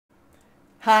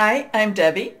Hi, I'm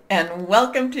Debbie, and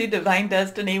welcome to Divine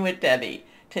Destiny with Debbie.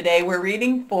 Today we're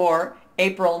reading for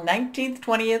April 19th,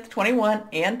 20th, 21,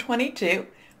 and 22,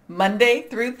 Monday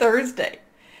through Thursday.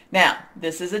 Now,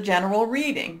 this is a general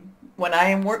reading. When I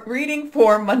am reading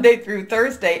for Monday through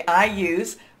Thursday, I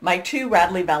use my two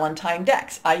Radleigh Valentine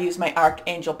decks. I use my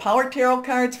Archangel Power Tarot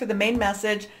cards for the main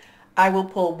message. I will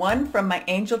pull one from my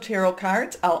Angel Tarot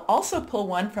cards. I'll also pull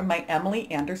one from my Emily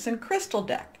Anderson Crystal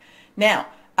deck. Now,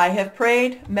 I have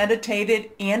prayed,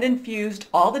 meditated, and infused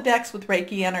all the decks with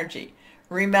Reiki energy.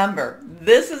 Remember,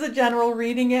 this is a general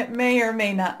reading. It may or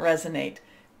may not resonate.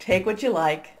 Take what you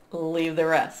like, leave the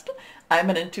rest. I'm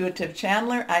an intuitive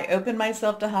channeler. I open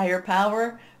myself to higher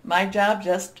power. My job,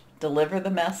 just deliver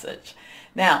the message.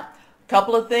 Now, a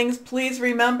couple of things. Please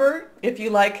remember, if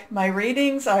you like my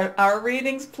readings, our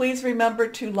readings, please remember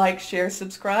to like, share,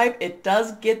 subscribe. It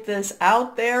does get this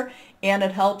out there, and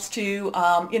it helps to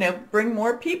bring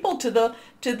more people to the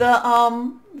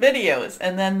videos,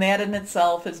 and then that in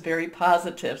itself is very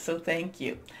positive. So thank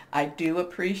you. I do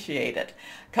appreciate it.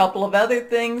 A couple of other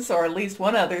things, or at least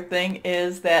one other thing,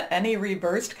 is that any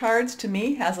reversed cards to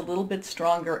me has a little bit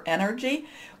stronger energy.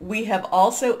 We have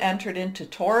also entered into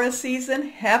Taurus season.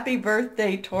 Happy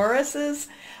birthday, Tauruses.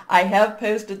 I have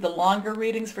posted the longer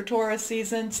readings for Taurus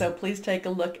season, so please take a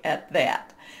look at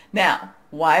that. Now,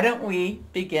 why don't we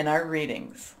begin our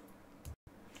readings?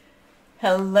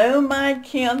 Hello, my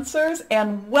Cancers,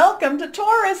 and welcome to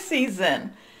Taurus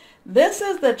season. This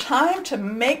is the time to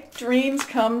make dreams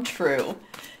come true.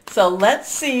 So let's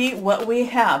see what we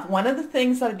have. One of the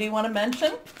things that I do want to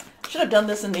mention, I should have done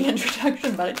this in the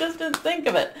introduction, but I just didn't think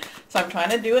of it. So I'm trying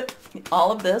to do it,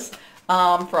 all of this,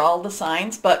 for all the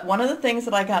signs. But one of the things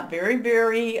that I got very,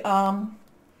 very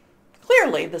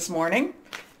clearly this morning,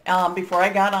 before I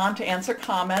got on to answer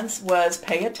comments, was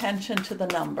pay attention to the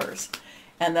numbers.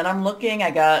 And then I'm looking, I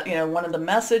got, one of the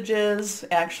messages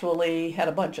actually had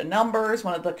a bunch of numbers,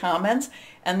 one of the comments.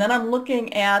 And then I'm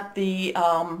looking at the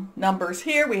numbers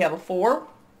here. We have a 4,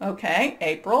 okay,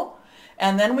 April.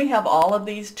 And then we have all of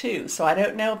these 2. So I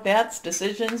don't know if that's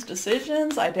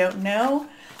decisions, I don't know.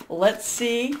 Let's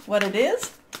see what it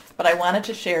is. But I wanted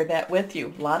to share that with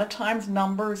you. A lot of times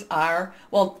numbers are,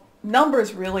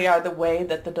 numbers really are the way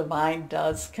that the divine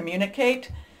does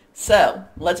communicate. So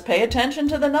let's pay attention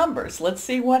to the numbers. Let's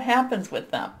see what happens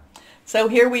with them. So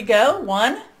here we go.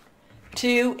 1,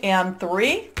 2, and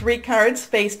 3. 3 cards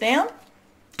face down.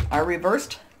 Our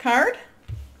reversed card.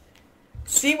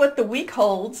 See what the week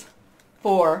holds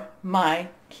for my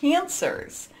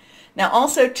Cancers. Now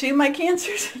also to my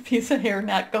Cancers, piece of hair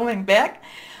not going back,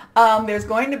 there's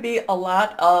going to be a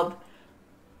lot of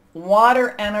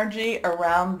water energy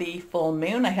around the full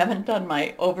moon. I haven't done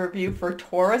my overview for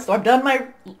Taurus. So I've done my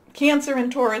Cancer and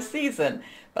Taurus season,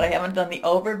 but I haven't done the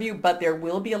overview. But there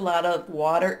will be a lot of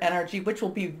water energy, which will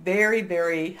be very,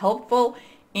 very helpful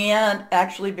and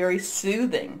actually very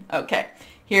soothing. Okay,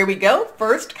 here we go.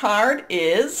 First card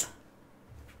is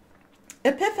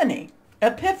Epiphany.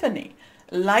 Epiphany,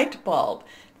 light bulb.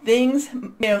 Things,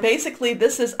 basically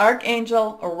this is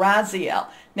Archangel Raziel.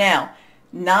 Now,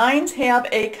 9s have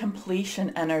a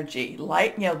completion energy.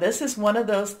 This is one of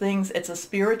those things, it's a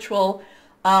spiritual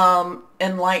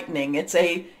enlightening.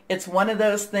 It's one of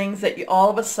those things that all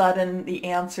of a sudden the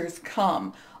answers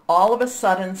come. All of a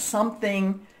sudden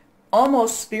something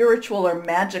almost spiritual or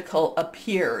magical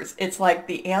appears. It's like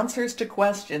the answers to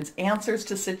questions, answers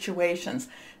to situations,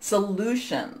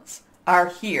 solutions are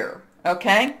here,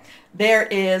 okay? There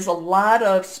is a lot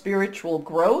of spiritual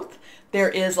growth. There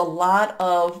is a lot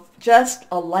of just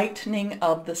a lightening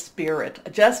of the spirit.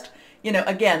 Just,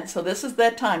 again, so this is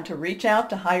that time to reach out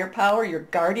to higher power, your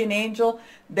guardian angel.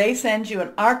 They send you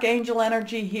an archangel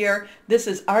energy here. This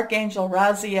is Archangel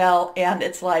Raziel, and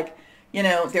it's like,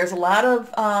 there's a lot of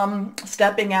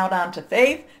stepping out onto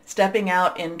faith, stepping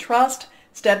out in trust,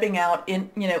 stepping out in,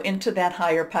 into that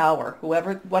higher power,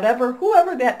 whoever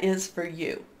that is for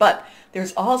you. But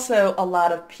there's also a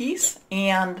lot of peace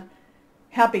and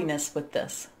happiness with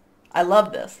this. I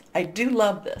love this. I do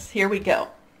love this. Here we go.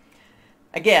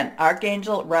 Again,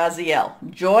 Archangel Raziel.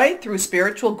 Joy through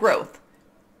spiritual growth.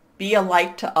 Be a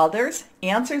light to others.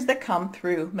 Answers that come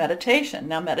through meditation.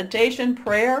 Now, meditation,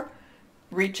 prayer,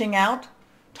 reaching out,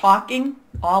 talking,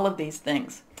 all of these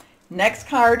things. Next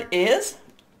card is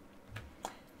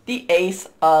the Ace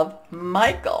of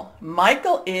Michael.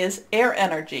 Michael is air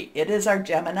energy. It is our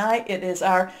Gemini. It is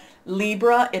our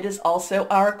Libra. It is also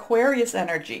our Aquarius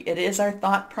energy. It is our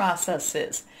thought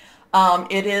processes.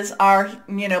 It is our,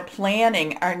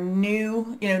 planning, our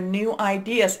new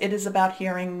ideas. It is about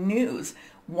hearing news.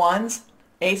 Ones,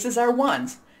 aces are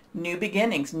ones. new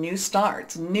beginnings, new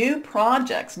starts, new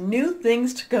projects, new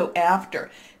things to go after,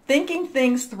 thinking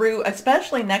things through,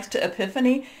 especially next to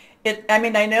Epiphany. I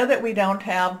mean, I know that we don't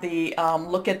have the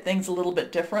look at things a little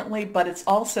bit differently, but it's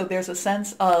also, there's a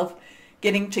sense of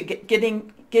getting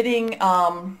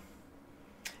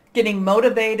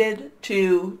motivated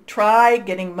to try,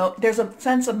 there's a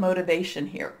sense of motivation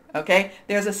here, okay?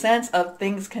 There's a sense of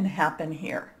things can happen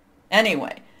here.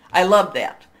 Anyway, I love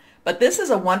that. But this is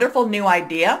a wonderful new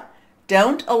idea.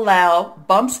 Don't allow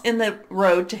bumps in the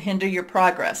road to hinder your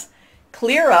progress.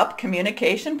 Clear up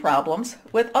communication problems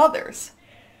with others.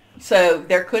 So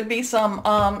there could be some,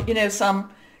 some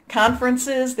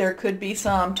conferences, there could be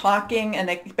some talking,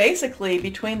 and basically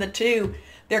between the two,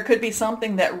 there could be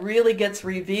something that really gets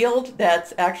revealed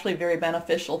that's actually very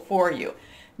beneficial for you.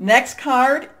 Next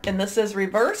card, and this is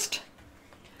reversed,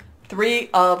 3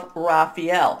 of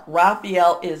Raphael.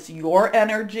 Raphael is your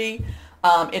energy.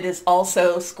 It is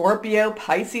also Scorpio,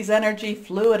 Pisces energy,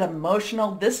 fluid,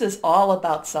 emotional. This is all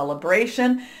about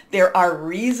celebration. There are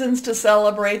reasons to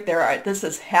celebrate. This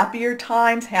is happier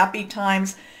times, happy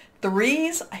times.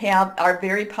 3s are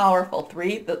very powerful.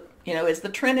 3, is the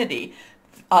Trinity.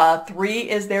 3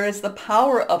 is, there is the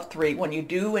power of 3 when you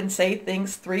do and say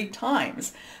things 3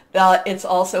 times. It's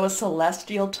also a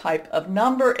celestial type of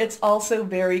number. It's also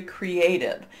very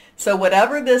creative. So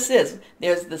whatever this is,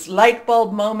 there's this light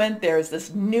bulb moment, there's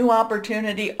this new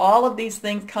opportunity, all of these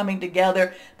things coming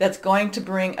together that's going to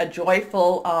bring a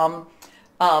joyful,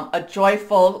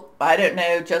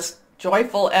 just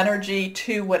joyful energy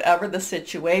to whatever the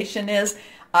situation is.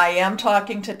 I am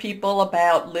talking to people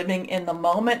about living in the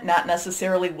moment, not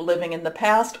necessarily living in the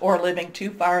past or living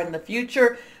too far in the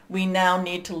future. We now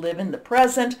need to live in the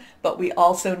present, but we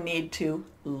also need to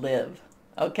live.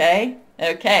 Okay?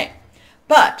 Okay.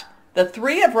 But the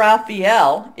 3 of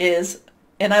Raphael is,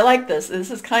 and I like this, this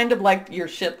is kind of like your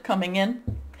ship coming in.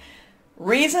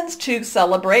 Reasons to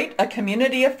celebrate, a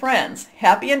community of friends,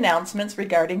 happy announcements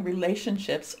regarding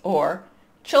relationships or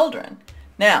children.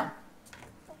 Now,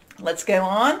 let's go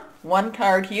on. 1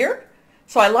 card here.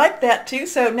 So I like that too.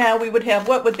 So now we would have,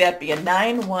 what would that be? A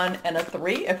 9, 1, and a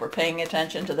 3 if we're paying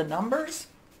attention to the numbers.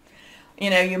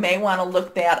 You may want to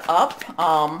look that up.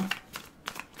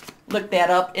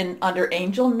 Under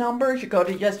angel numbers. You go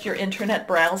to just your internet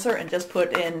browser and just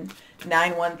put in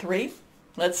 913.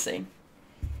 Let's see.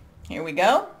 Here we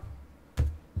go.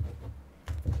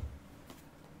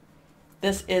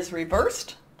 This is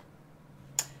reversed.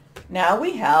 Now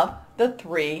we have the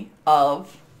 3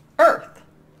 of Earth.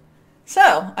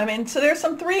 So, so there's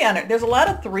some there's a lot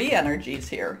of 3 energies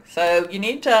here. So you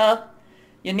need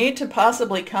to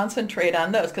possibly concentrate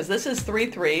on those, because this is 3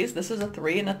 3s, this is a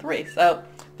 3 and a 3. So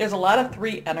there's a lot of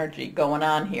 3 energy going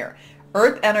on here.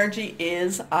 Earth energy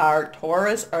is our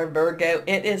Taurus, our Virgo.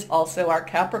 It is also our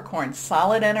Capricorn.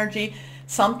 Solid energy,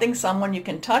 someone you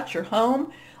can touch, your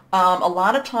home. A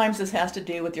lot of times this has to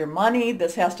do with your money.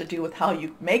 This has to do with how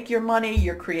you make your money,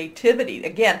 your creativity.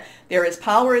 Again, there is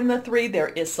power in the 3. There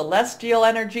is celestial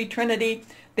energy, Trinity.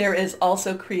 There is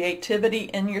also creativity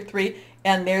in your 3.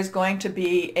 And there's going to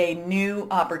be a new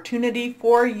opportunity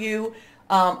for you,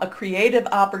 a creative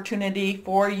opportunity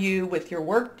for you with your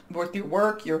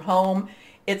work, your home.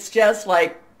 It's just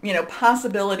like,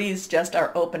 possibilities just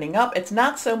are opening up. It's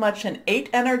not so much an 8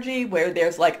 energy where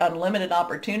there's like unlimited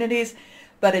opportunities,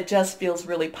 but it just feels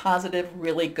really positive,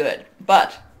 really good.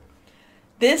 But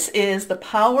this is the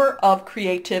power of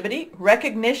creativity,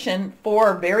 recognition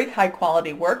for very high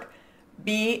quality work.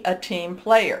 Be a team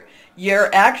player.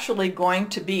 You're actually going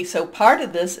to be, so part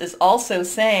of this is also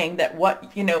saying that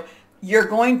you're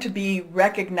going to be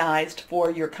recognized for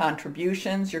your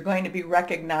contributions. You're going to be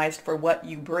recognized for what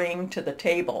you bring to the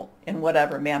table in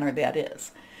whatever manner that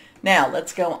is. Now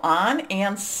let's go on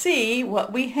and see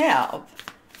what we have.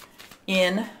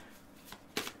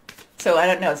 So I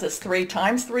don't know, is this 3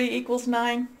 times 3 equals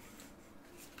 9?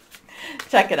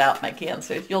 Check it out, my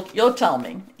Cancers. You'll tell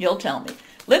me. You'll tell me.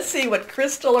 Let's see what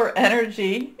crystal or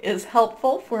energy is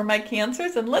helpful for my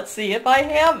Cancers, and let's see if I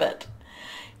have it.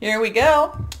 Here we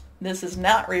go. This is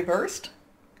not reversed.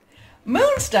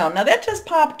 Moonstone. Now that just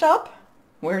popped up.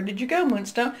 Where did you go,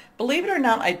 Moonstone? Believe it or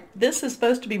not, this is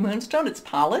supposed to be Moonstone. It's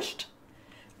polished.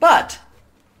 But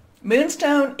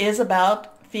Moonstone is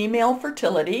about female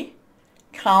fertility,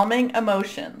 calming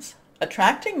emotions,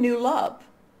 attracting new love,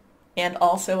 and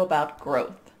also about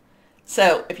growth.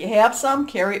 So if you have some,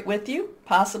 carry it with you.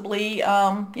 Possibly,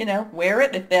 wear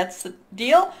it if that's the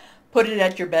deal. Put it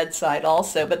at your bedside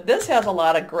also. But this has a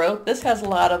lot of growth. There's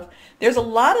a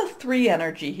lot of 3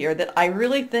 energy here that I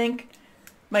really think,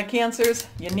 my Cancers,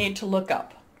 you need to look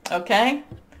up. Okay?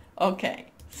 Okay.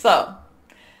 So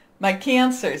My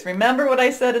Cancers, remember what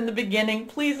I said in the beginning.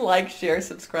 Please like, share,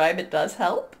 subscribe. It does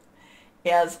help.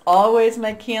 As always,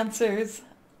 my Cancers,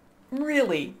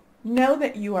 really know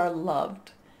that you are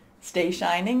loved. Stay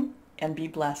shining and be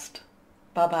blessed.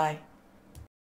 Bye-bye.